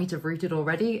this one might have rooted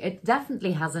already. It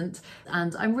definitely hasn't,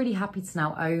 and I'm really happy to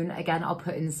now own. Again, I'll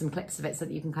put in some clips of it so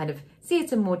that you can kind of see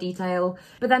it in more detail.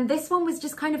 But then this one was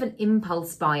just kind of an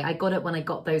impulse buy. I got it when I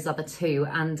got those other two,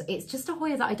 and it's just a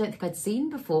Hoya that I don't think I'd seen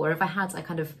before, or if I had, I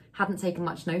kind of hadn't taken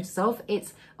much notice of.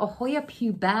 It's a Hoya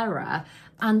pubera,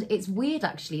 and it's weird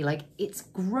actually, like its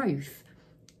growth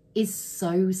is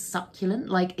so succulent,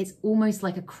 like it's almost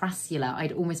like a crassula.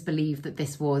 I'd almost believe that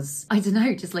this was, I don't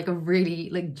know, just like a really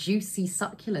like juicy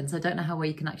succulent. I don't know how well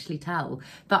you can actually tell,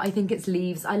 but I think its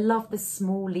leaves, I love the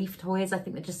small leafed Hoyas. I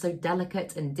think they're just so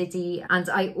delicate and diddy, and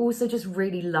I also just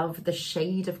really love the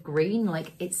shade of green.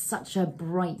 Like it's such a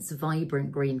bright,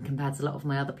 vibrant green compared to a lot of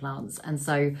my other plants, and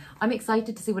so I'm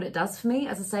excited to see what it does for me.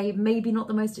 As I say, maybe not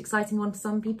the most exciting one for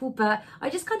some people, but I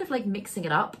just kind of like mixing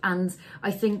it up, and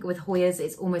I think with Hoyas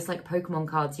it's almost like Pokemon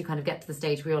cards. You kind of get to the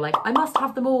stage where you're like, I must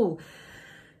have them all.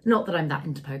 Not that I'm that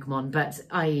into Pokemon, but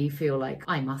I feel like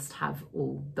I must have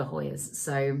all the Hoyas.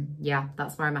 So yeah,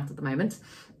 that's where I'm at the moment.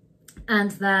 And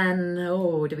then,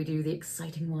 oh, do we do the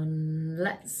exciting one?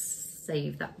 Let's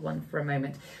save that one for a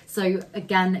moment. So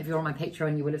again, if you're on my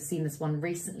Patreon, you will have seen this one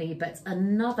recently, but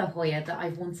another Hoya that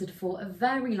I've wanted for a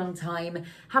very long time,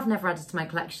 have never added to my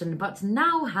collection, but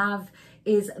now have,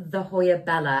 is the Hoya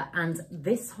Bella. And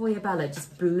this Hoya Bella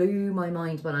just blew my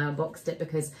mind when I unboxed it,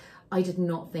 because I did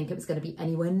not think it was going to be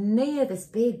anywhere near this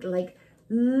big. Like,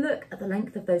 look at the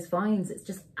length of those vines. It's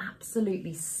just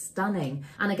absolutely stunning.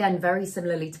 And again, very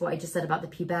similarly to what I just said about the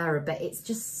pubera, but it's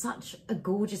just such a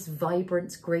gorgeous,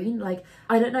 vibrant green. Like,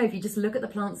 I don't know, if you just look at the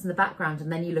plants in the background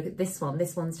and then you look at this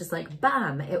one's just like,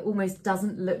 bam, it almost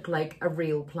doesn't look like a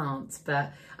real plant,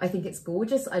 but I think it's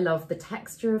gorgeous. I love the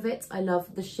texture of it. I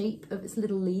love the shape of its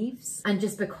little leaves. And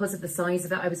just because of the size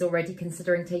of it, I was already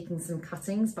considering taking some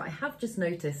cuttings, but I have just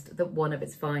noticed that one of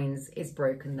its vines is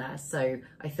broken there. So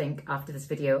I think after this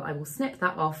video, I will snip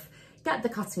that off, get the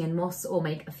cutting in moss, or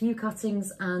make a few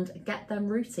cuttings and get them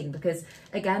rooting, because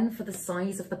again, for the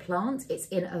size of the plant, it's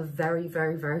in a very,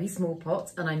 very, very small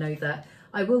pot, and I know that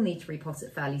I will need to repot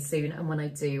it fairly soon, and when I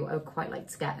do, I would quite like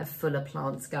to get a fuller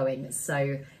plant going.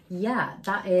 So yeah,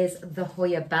 that is the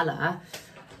Hoya Bella.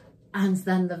 And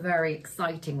then the very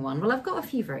exciting one, well, I've got a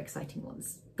few very exciting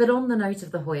ones. But on the note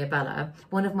of the Hoya Bella,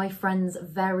 one of my friends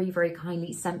very, very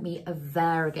kindly sent me a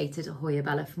variegated Hoya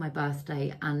Bella for my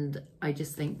birthday, and I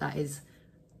just think that is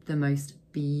the most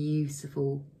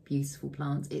beautiful, beautiful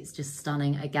plant. It's just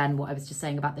stunning. Again, what I was just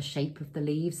saying about the shape of the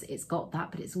leaves, it's got that,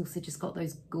 but it's also just got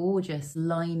those gorgeous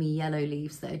limey yellow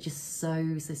leaves that are just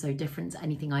so, so, so different to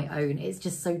anything I own. It's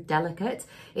just so delicate.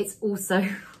 It's also...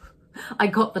 I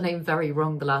got the name very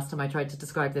wrong the last time I tried to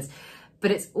describe this, but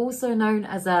it's also known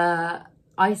as a,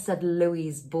 I said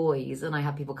Louis Boys, and I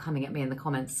had people coming at me in the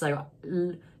comments. So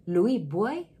Louis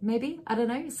Boy, maybe? I don't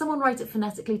know. Someone write it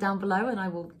phonetically down below and I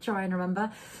will try and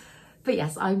remember. But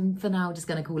yes, I'm for now just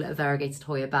going to call it a variegated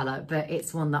Hoya Bella, but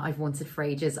it's one that I've wanted for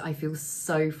ages. I feel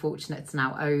so fortunate to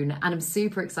now own, and I'm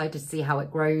super excited to see how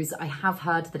it grows. I have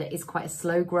heard that it is quite a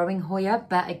slow growing Hoya,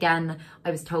 but again,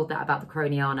 I was told that about the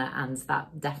Coroniana, and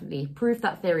that definitely proved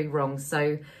that theory wrong.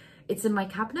 So it's in my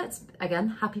cabinet.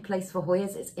 Again, happy place for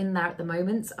Hoyas. It's in there at the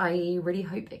moment. I really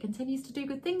hope it continues to do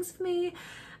good things for me.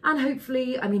 And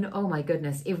hopefully, I mean, oh my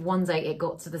goodness, if one day it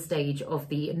got to the stage of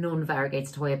the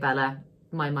non-variegated Hoya Bella,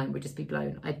 my mind would just be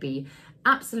blown. I'd be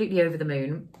absolutely over the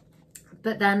moon.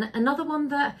 But then another one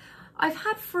that I've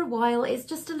had for a while is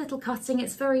just a little cutting.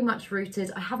 It's very much rooted.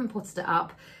 I haven't potted it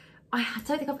up. I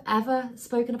don't think I've ever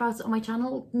spoken about it on my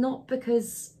channel, not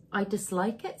because I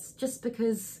dislike it, just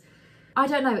because, I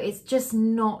don't know, it's just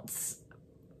not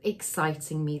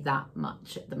exciting me that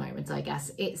much at the moment, I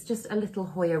guess. It's just a little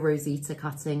Hoya Rosita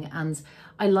cutting, and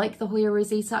I like the Hoya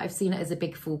Rosita. I've seen it as a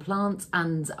big full plant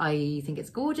and I think it's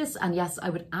gorgeous, and yes, I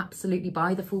would absolutely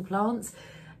buy the full plant.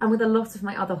 And with a lot of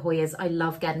my other Hoyas, I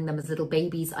love getting them as little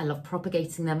babies. I love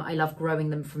propagating them. I love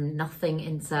growing them from nothing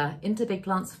into big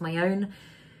plants of my own.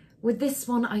 With this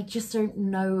one, I just don't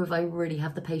know if I really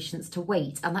have the patience to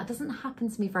wait, and that doesn't happen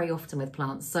to me very often with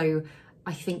plants. So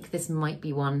I think this might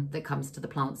be one that comes to the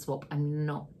plant swap. I'm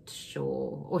not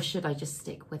sure. Or should I just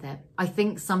stick with it? I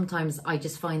think sometimes I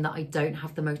just find that I don't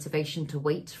have the motivation to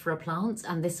wait for a plant,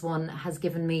 and this one has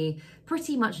given me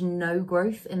pretty much no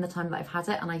growth in the time that I've had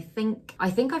it. And I think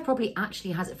I probably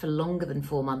actually had it for longer than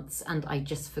 4 months, and I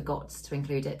just forgot to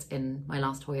include it in my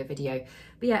last Hoya video.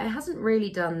 But yeah, it hasn't really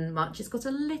done much. It's got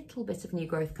a little bit of new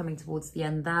growth coming towards the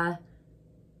end there,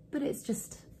 but it's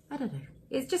just, I don't know.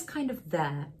 It's just kind of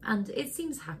there, and it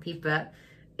seems happy, but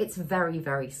it's very,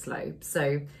 very slow.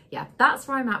 So yeah, that's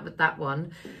where I'm at with that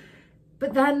one.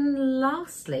 But then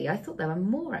lastly, I thought there were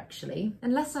more actually.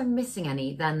 Unless I'm missing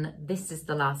any, then this is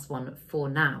the last one for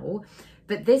now.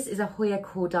 But this is a Hoya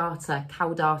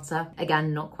caudata.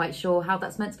 Again, not quite sure how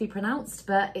that's meant to be pronounced,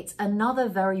 but it's another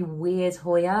very weird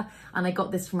Hoya. And I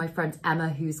got this from my friend Emma,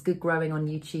 who's good growing on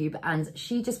YouTube, and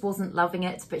she just wasn't loving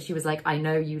it, but she was like, I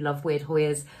know you love weird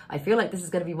Hoyas. I feel like this is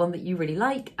going to be one that you really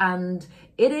like. And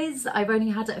it is. I've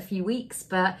only had it a few weeks,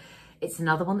 but it's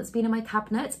another one that's been in my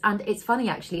cabinet. And it's funny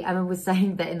actually, Emma was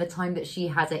saying that in the time that she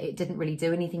had it, it didn't really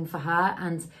do anything for her.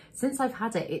 And since I've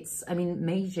had it, it's, I mean,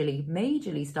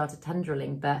 majorly started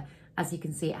tendriling, but as you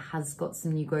can see, it has got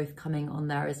some new growth coming on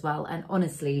there as well. And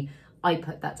honestly, I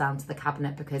put that down to the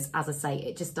cabinet because, as I say,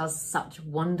 it just does such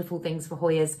wonderful things for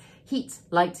Hoyas. Heat,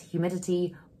 light,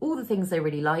 humidity, all the things they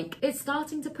really like. It's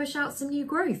starting to push out some new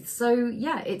growth. So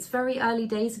yeah, it's very early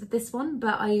days with this one,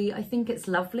 but I think it's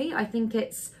lovely. I think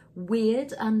it's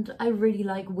weird, and I really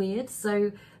like weird,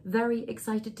 so very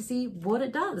excited to see what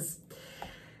it does.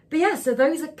 But yeah, so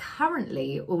those are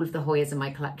currently all of the Hoyas in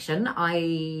my collection. I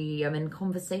am in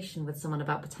conversation with someone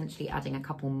about potentially adding a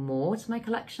couple more to my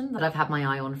collection that I've had my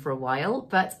eye on for a while,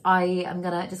 but I am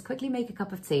gonna just quickly make a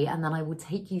cup of tea and then I will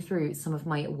take you through some of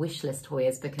my wish list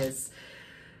Hoyas, because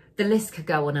the list could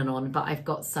go on, but I've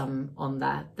got some on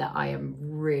there that I am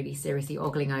really seriously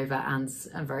ogling over, and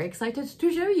I'm very excited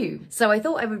to show you. So I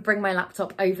thought I would bring my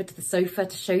laptop over to the sofa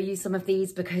to show you some of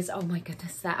these because, oh my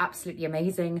goodness, they're absolutely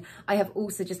amazing. I have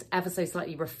also just ever so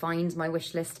slightly refined my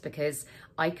wish list because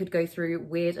I could go through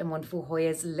weird and wonderful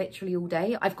Hoyas literally all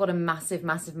day. I've got a massive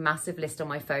list on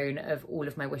my phone of all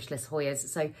of my wish list Hoyas.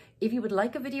 So if you would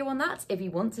like a video on that, if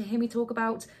you want to hear me talk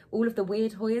about all of the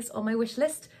weird Hoyas on my wish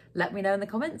list, let me know in the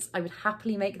comments. I would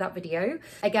happily make that video.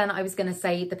 Again, I was gonna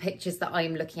say the pictures that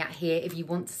I'm looking at here, if you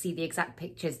want to see the exact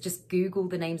pictures, just Google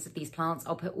the names of these plants.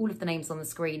 I'll put all of the names on the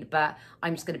screen, but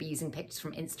I'm just gonna be using pictures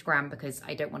from Instagram because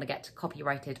I don't wanna get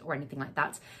copyrighted or anything like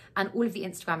that. And all of the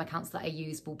Instagram accounts that I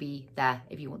use will be there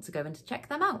if you want to go and check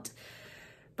them out.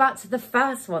 But the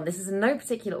first one, this is in no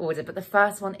particular order, but the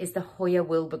first one is the Hoya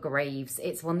Wilbur Graves.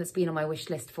 It's one that's been on my wish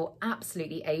list for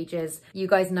absolutely ages. You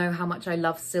guys know how much I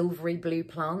love silvery blue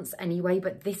plants anyway,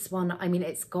 but this one, I mean,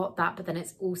 it's got that, but then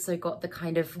it's also got the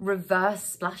kind of reverse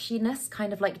splashiness,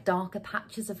 kind of like darker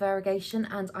patches of variegation,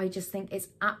 and I just think it's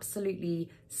absolutely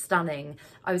stunning.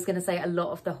 I was gonna say a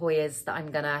lot of the Hoyas that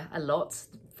I'm gonna,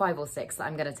 5 or 6 that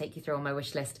I'm going to take you through on my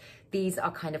wish list. These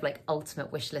are kind of like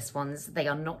ultimate wish list ones. They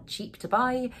are not cheap to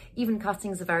buy. Even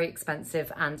cuttings are very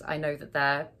expensive, and I know that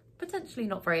they're potentially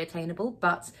not very attainable,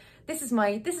 but this is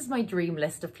my dream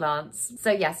list of plants. So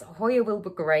yes, Hoya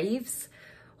Wilbur Graves,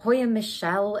 Hoya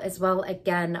Michelle as well.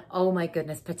 Again, oh my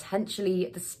goodness, potentially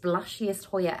the splashiest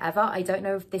Hoya ever. I don't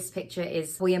know if this picture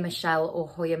is Hoya Michelle or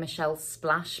Hoya Michelle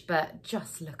Splash, but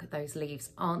just look at those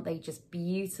leaves. Aren't they just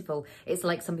beautiful? It's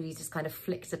like somebody just kind of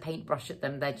flicked a paintbrush at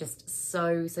them. They're just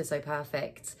so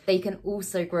perfect. They can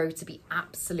also grow to be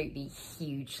absolutely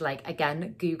huge. Like,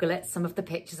 again, Google it. Some of the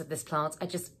pictures of this plant are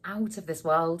just out of this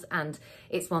world, and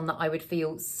it's one that I would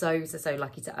feel so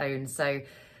lucky to own. So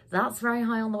that's very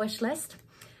high on the wish list.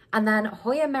 And then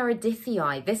Hoya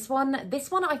Meredithii, this one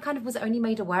I kind of was only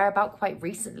made aware about quite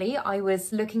recently. I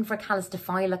was looking for a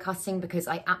Calistophylla cutting because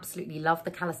I absolutely love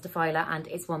the Calistophylla, and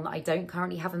it's one that I don't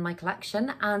currently have in my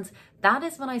collection. And that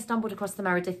is when I stumbled across the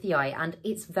Meredithii, and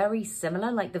it's very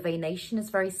similar, like the veination is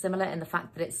very similar in the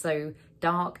fact that it's so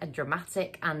dark and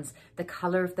dramatic, and the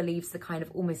colour of the leaves, the kind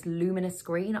of almost luminous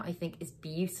green, I think is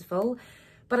beautiful.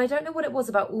 But I don't know what it was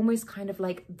about almost kind of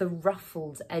like the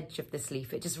ruffled edge of this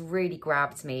leaf. It just really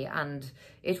grabbed me and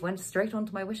it went straight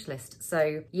onto my wish list.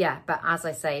 So yeah, but as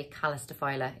I say,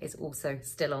 Calistophylla is also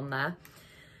still on there.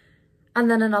 And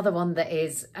then another one that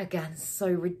is, again, so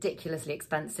ridiculously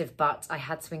expensive, but I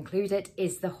had to include it,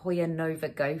 is the Hoya Nova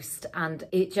Ghost. And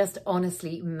it just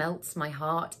honestly melts my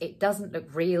heart. It doesn't look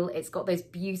real. It's got those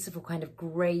beautiful kind of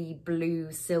grey,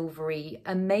 blue, silvery,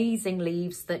 amazing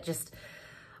leaves that just,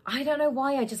 I don't know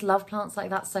why, I just love plants like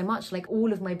that so much. Like,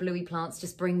 all of my bluey plants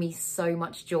just bring me so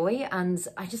much joy, and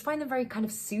I just find them very kind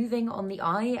of soothing on the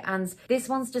eye. And this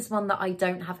one's just one that I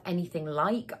don't have anything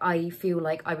like. I feel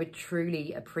like I would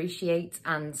truly appreciate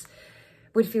and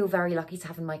would feel very lucky to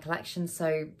have in my collection.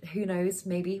 So who knows,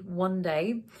 maybe one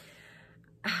day.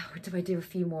 Do I do a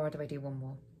few more or do I do one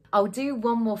more? I'll do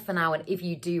one more for now, and if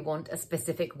you do want a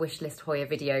specific wish list Hoya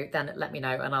video, then let me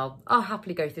know and I'll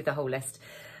happily go through the whole list.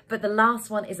 But the last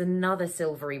one is another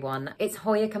silvery one. It's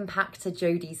Hoya Compacta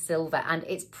Jodie Silver, and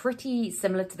it's pretty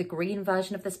similar to the green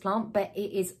version of this plant, but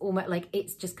it is almost like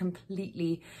it's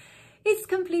completely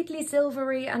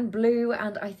silvery and blue,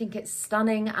 and I think it's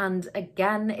stunning. And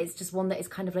again, it's just one that is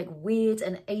kind of like weird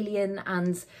and alien,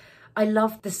 and I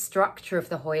love the structure of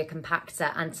the Hoya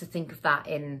Compacta, and to think of that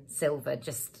in silver,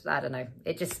 just, I don't know,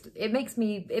 it makes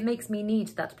me need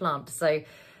that plant. So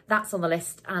that's on the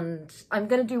list, and I'm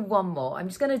going to do one more. I'm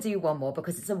just going to do one more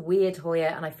because it's a weird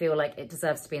Hoya and I feel like it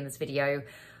deserves to be in this video.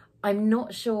 I'm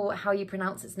not sure how you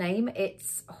pronounce its name.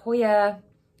 It's Hoya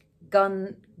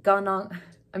Gunung,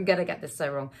 I'm going to get this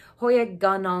so wrong. Hoya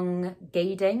Gunung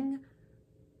Gading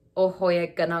or Hoya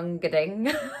Gunung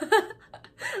Gading.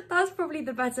 That's probably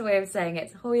the better way of saying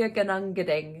it. Hoya Gunung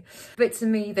Gading. But to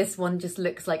me, this one just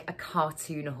looks like a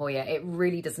cartoon Hoya. It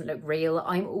really doesn't look real.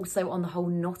 I'm also on the whole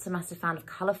not a massive fan of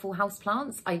colourful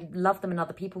houseplants. I love them in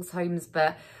other people's homes,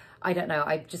 but I don't know.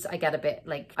 I get a bit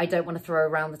like, I don't want to throw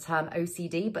around the term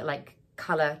OCD, but like,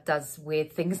 colour does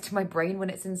weird things to my brain when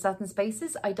it's in certain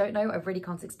spaces. I don't know, I really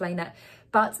can't explain it.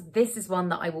 But this is one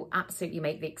that I will absolutely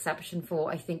make the exception for.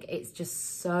 I think it's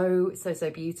just so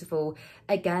beautiful.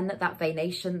 Again, that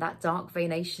veination, that dark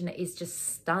veination is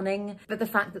just stunning. But the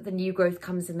fact that the new growth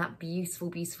comes in that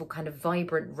beautiful kind of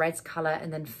vibrant red colour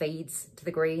and then fades to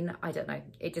the green, I don't know.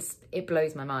 It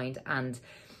blows my mind and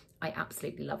I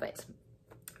absolutely love it.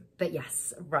 But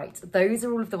yes, right, those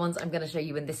are all of the ones I'm going to show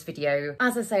you in this video.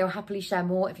 As I say, I'll happily share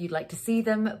more if you'd like to see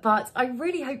them, but I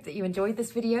really hope that you enjoyed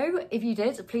this video. If you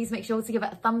did, please make sure to give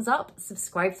it a thumbs up,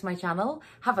 subscribe to my channel,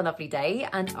 have a lovely day,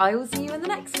 and I will see you in the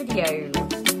next video.